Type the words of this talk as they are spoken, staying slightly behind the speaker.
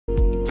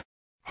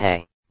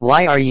Hey,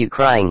 why are you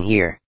crying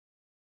here?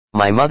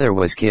 My mother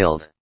was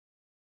killed.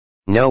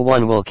 No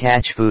one will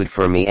catch food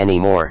for me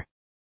anymore.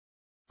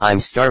 I'm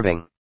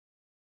starving.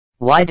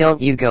 Why don't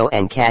you go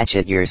and catch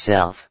it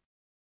yourself?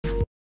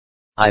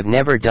 I've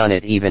never done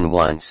it even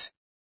once.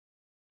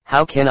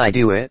 How can I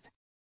do it?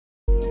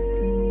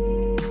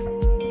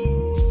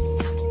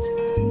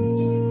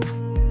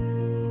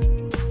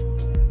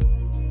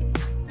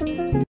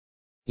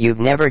 You've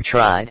never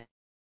tried?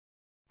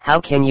 How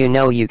can you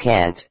know you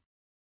can't?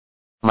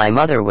 My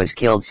mother was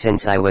killed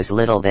since I was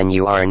little than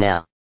you are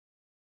now.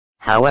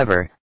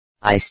 However,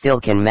 I still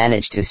can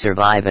manage to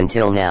survive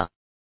until now.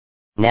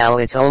 Now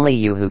it's only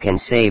you who can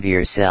save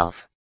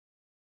yourself.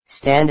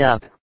 Stand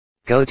up,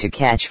 go to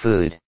catch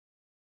food.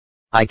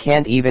 I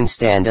can't even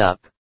stand up.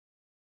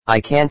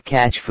 I can't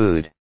catch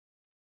food.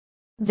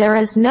 There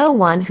is no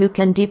one who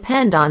can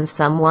depend on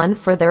someone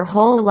for their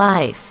whole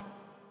life.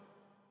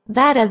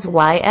 That is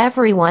why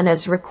everyone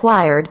is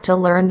required to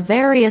learn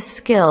various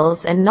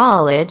skills and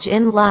knowledge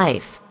in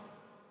life,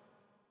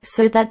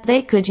 so that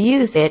they could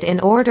use it in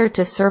order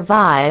to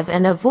survive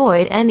and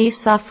avoid any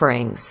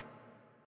sufferings.